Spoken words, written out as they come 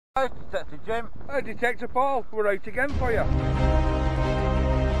Hi, Detective Jim. Hi, Detective Paul. We're out again for you.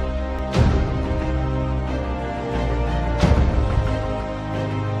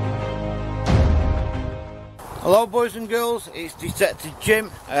 Hello boys and girls, it's Detective Jim.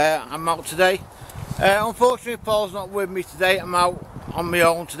 I'm out today. Unfortunately Paul's not with me today. I'm out on my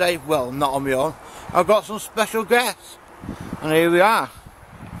own today. Well, not on my own. I've got some special guests. And here we are.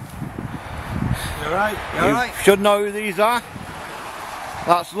 You're right, You should know who these are.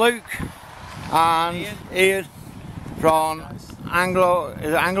 That's Luke and Ian from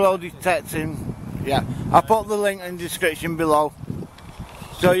Anglo-Detecting. Yeah, I'll put the link in the description below.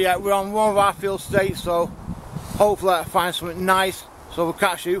 So yeah, we're on one of our field states, so hopefully I'll find something nice. So we'll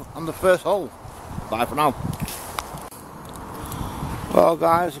catch you on the first hole. Bye for now. Well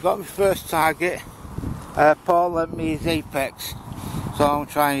guys, I've got my first target. Paul lent me his Apex, so I'm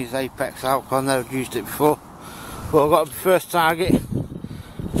trying his Apex out because I've never used it before. But I've got my first target,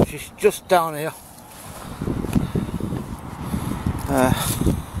 which is just down here.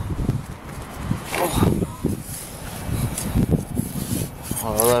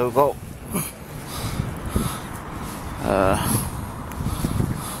 Oh, there we go.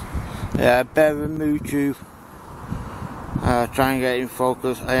 Yeah, bear with me too. Try and get in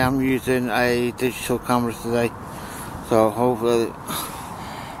focus. I am using a digital camera today, so hopefully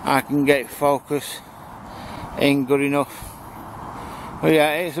I can get focus in good enough. But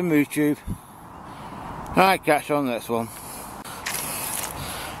yeah, it's a moo tube. Right, catch on this one.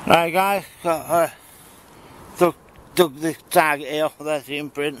 Right guys, got dug this target here. There's the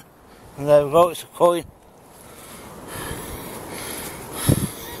imprint, and there we go. It's a coin.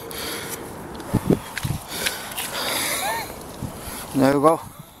 There we go.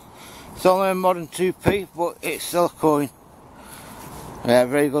 It's only a modern 2p, but it's still a coin. Yeah,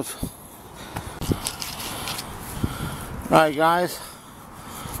 very good. Right guys,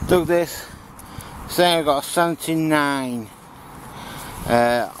 dug this. Saying I got a 79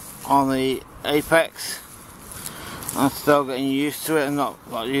 on the Apex. I'm still getting used to it. I'm not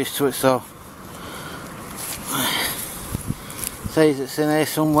used to it, so says it's in here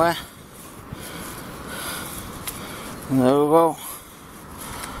somewhere. There we go.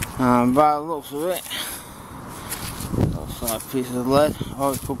 And by the looks of it, looks like a piece of lead,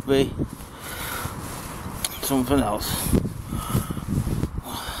 or it could be something else.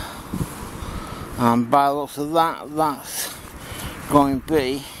 And by the looks of that, that's going to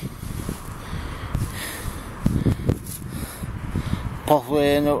be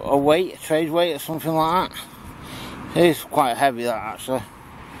possibly a weight, a trade weight or something like that. It is quite heavy, that actually.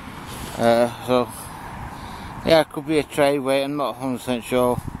 So yeah, it could be a trade weight, I'm not 100%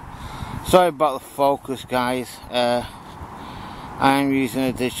 sure. Sorry about the focus guys. I am using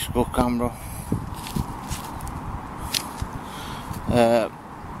a digital camera.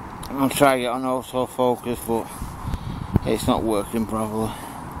 I'm trying to get on autofocus, but it's not working properly.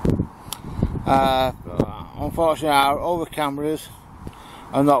 Unfortunately our other cameras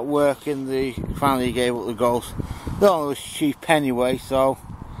are not working. They finally gave up the ghost. They're always cheap anyway, so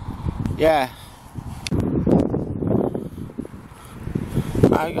yeah.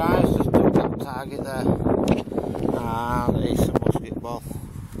 Right guys, just took that target there, and it's a musket ball.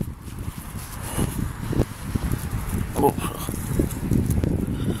 Oops.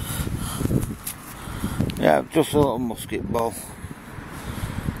 Yeah, just a little musket ball.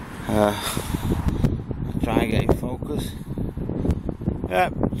 Try and get in focus. Yeah,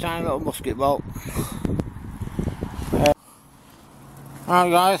 tiny little musket ball.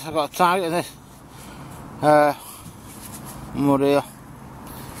 Alright guys, I've got a target in this mud here.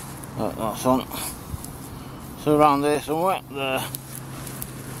 That's on. So around there somewhere. There.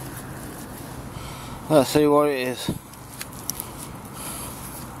 Let's see what it is.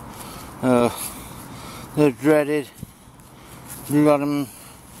 The dreaded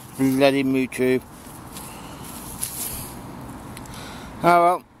bloody moo tube. Oh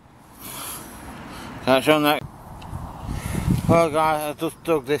well. Catch on that. Well guys, I just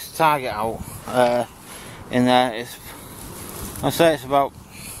dug this target out in there. I say it's about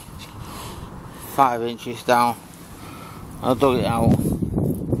 5 inches down. I dug it out.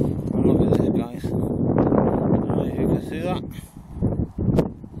 And look at this guys. I don't know if you can see that.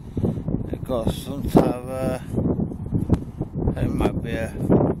 It got some type of it might be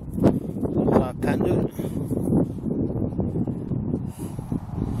some type of pendant.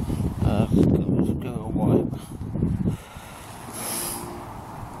 Let's give it a wipe.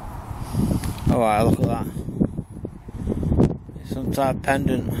 Alright, look at that. It's some type of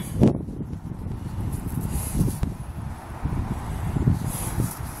pendant.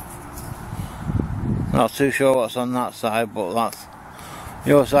 Not too sure what's on that side, but that's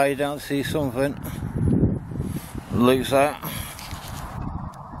Your side, you don't see something. Looks like.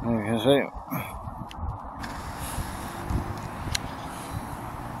 You can see.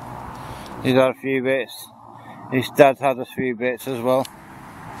 He's had a few bits. His dad had a few bits as well.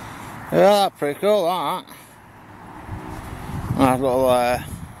 Yeah, that's pretty cool, that. Nice little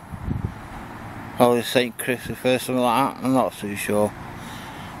Holy St. Christopher, something like that. I'm not too sure.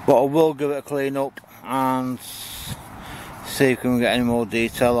 But I will give it a clean up and see if we can get any more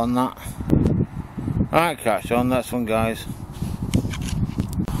detail on that. Right, catch you on next one, guys.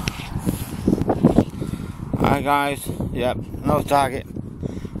 Alright guys, yep, no target.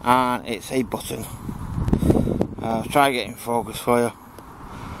 And it's a button. I'll try getting focus for you.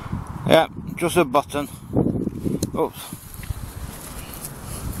 Yep, just a button. Oops.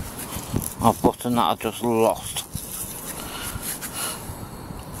 A button that I just lost.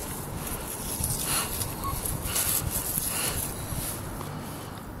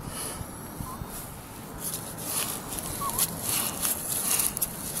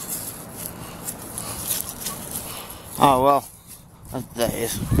 Oh well, there it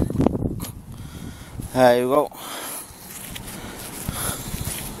is. There you go.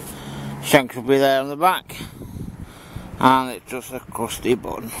 Shank will be there on the back, and it's just a crusty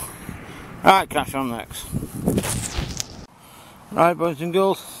button. Right, catch on next. Right, boys and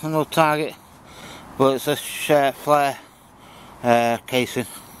girls, no target, but it's a flare casing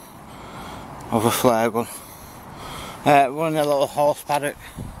of a flare gun. Running a little horse paddock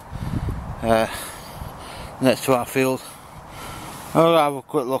next to our field. I'll have a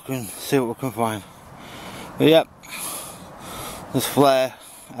quick look and see what we can find. But yep, this flare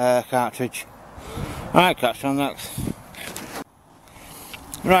cartridge. Right, catch on next.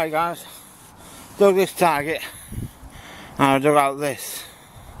 Right guys, dug this target and I dug out this.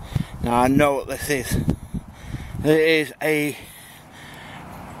 Now I know what this is. It is a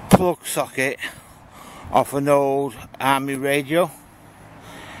plug socket off an old army radio.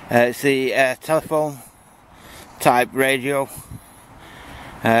 It's the telephone type radio.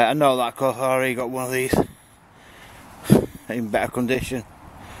 I know that because I already got one of these in better condition.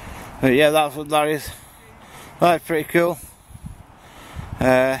 But yeah, that's what that is. That's pretty cool.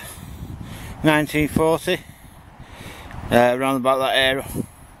 1940, around about that era.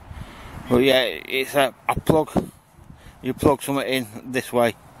 But yeah, it's a plug. You plug something in this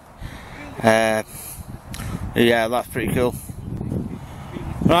way. Yeah, that's pretty cool.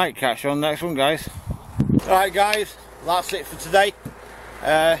 Right, catch you on the next one, guys. Right guys, that's it for today.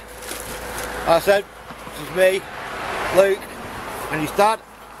 Like I said, this is me, Luke, and his dad.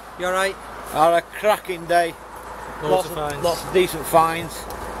 You alright? Had a cracking day. Lots of decent finds.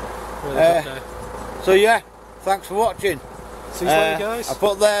 Really good day. So yeah, thanks for watching. See you later, guys. I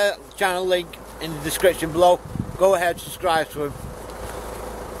put their channel link in the description below. Go ahead, subscribe to them.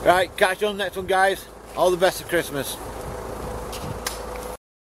 Right, catch you on the next one, guys. All the best for Christmas.